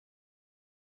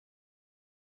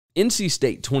NC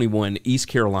State 21, East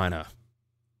Carolina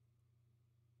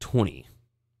 20.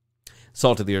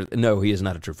 Salt of the earth. No, he is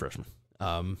not a true freshman.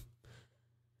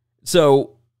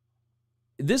 So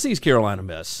this East Carolina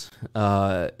mess,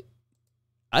 I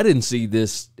didn't see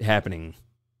this happening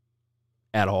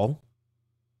at all.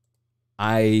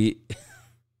 I'm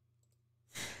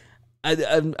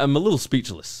a little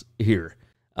speechless here.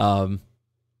 So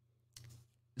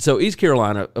East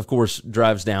Carolina, of course,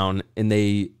 drives down, and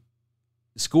they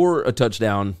score a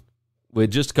touchdown with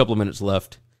just a couple of minutes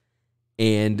left,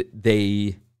 and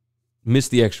they miss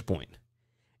the extra point.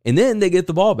 And then they get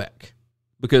the ball back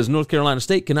because North Carolina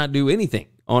State cannot do anything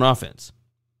on offense.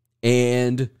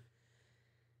 And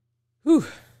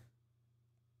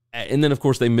then, of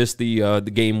course, they missed the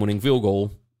game-winning field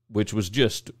goal, which was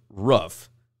just rough.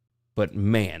 But,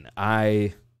 man,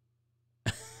 I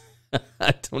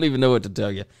don't even know what to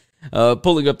tell you.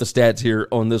 Pulling up the stats here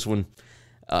on this one.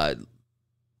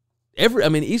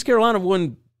 East Carolina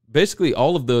won basically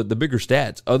all of the bigger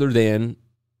stats other than,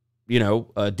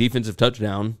 a defensive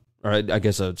touchdown, or I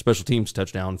guess a special teams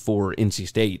touchdown for NC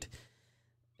State.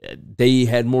 They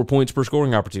had more points per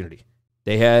scoring opportunity.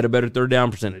 They had a better third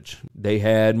down percentage. They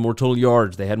had more total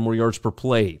yards. They had more yards per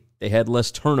play. They had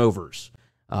less turnovers.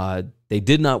 They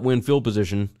did not win field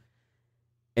position,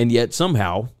 and yet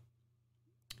somehow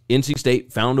NC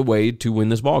State found a way to win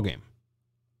this ballgame.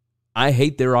 I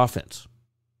hate their offense.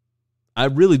 I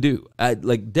really do.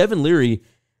 Devin Leary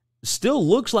still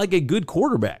looks like a good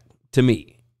quarterback to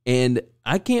me, and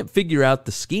I can't figure out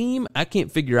the scheme. I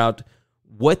can't figure out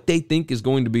what they think is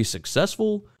going to be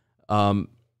successful. He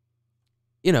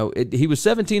was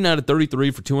 17 out of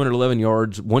 33 for 211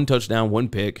 yards, 1 touchdown, 1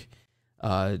 pick.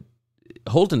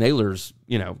 Holton Ahlers,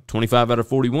 25 out of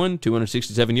 41,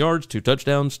 267 yards, 2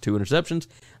 touchdowns, 2 interceptions.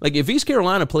 If East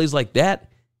Carolina plays like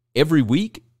that every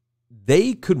week,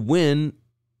 they could win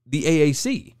the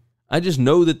AAC. I just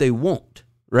know that they won't,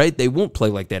 right? They won't play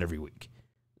like that every week.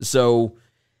 So,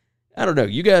 I don't know.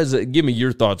 You guys give me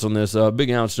your thoughts on this.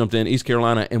 Big Ounce jumped in. East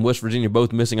Carolina and West Virginia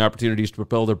both missing opportunities to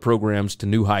propel their programs to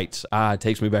new heights. It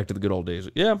takes me back to the good old days.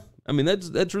 Yeah,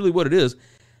 that's really what it is.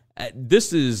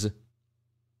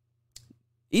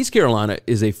 East Carolina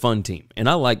is a fun team, and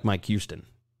I like Mike Houston,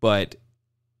 but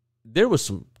there was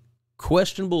some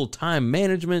questionable time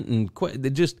management, and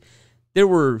there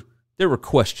were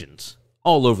questions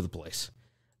all over the place.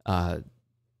 I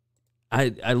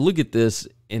look at this,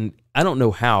 and I don't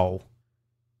know how.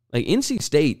 NC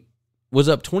State was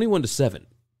up 21-7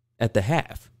 at the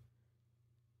half,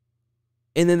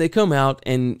 and then they come out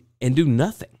and do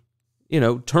nothing.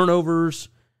 Turnovers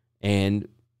and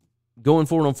going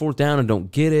for it on 4th down and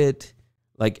don't get it.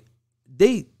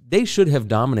 They should have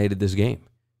dominated this game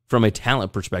from a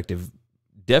talent perspective,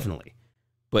 definitely.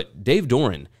 But Dave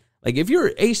Doeren, if you're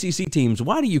ACC teams,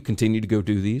 why do you continue to go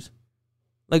do these?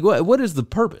 What is the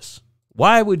purpose?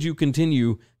 Why would you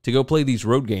continue to go play these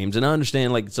road games? And I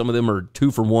understand some of them are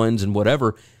 2-for-1s and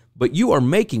whatever, but you are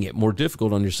making it more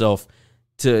difficult on yourself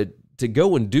to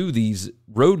go and do these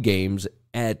road games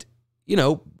at,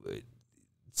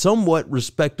 somewhat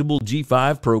respectable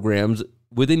G5 programs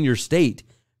within your state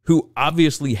who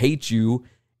obviously hate you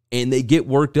and they get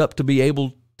worked up to be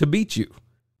able to beat you.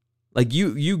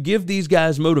 You give these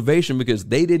guys motivation because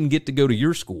they didn't get to go to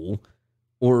your school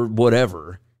or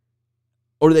whatever,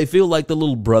 or they feel like the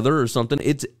little brother or something.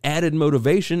 It's added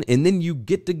motivation, and then you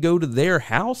get to go to their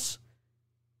house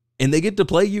and they get to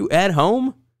play you at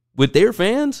home with their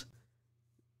fans.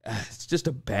 It's just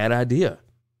a bad idea.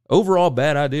 Overall,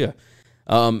 bad idea.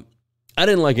 I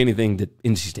didn't like anything that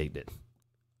NC State did.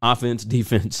 Offense,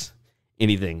 defense,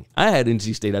 anything. I had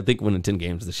NC State, I think, winning 10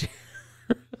 games this year.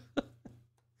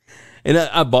 And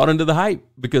I bought into the hype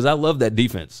because I love that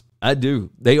defense. I do.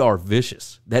 They are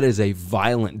vicious. That is a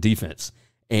violent defense.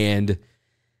 And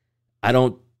I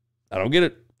don't get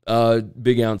it.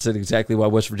 Big Ounce said exactly why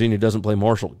West Virginia doesn't play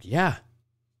Marshall. Yeah,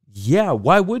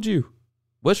 why would you?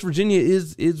 West Virginia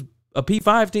is a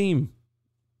P5 team.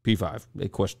 P5. They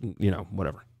question,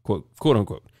 whatever. Quote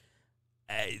unquote.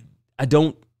 I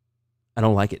don't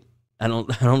like it. I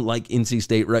don't like NC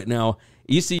State right now.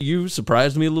 ECU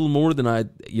surprised me a little more than I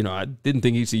didn't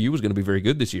think ECU was going to be very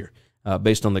good this year,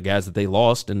 based on the guys that they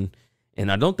lost, and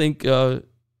I don't think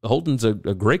Holton's a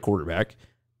great quarterback,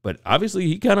 but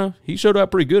obviously he showed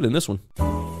up pretty good in this one.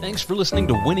 Thanks for listening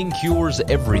to Winning Cures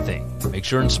Everything. Make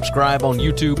sure and subscribe on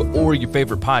YouTube or your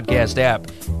favorite podcast app,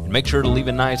 and make sure to leave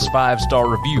a nice 5-star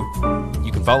review.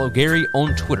 You can follow Gary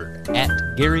on Twitter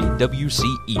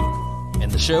 @GaryWCE,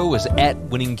 and the show is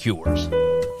 @Winning Cures.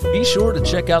 Be sure to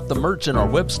check out the merch in our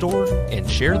web store and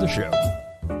share the show.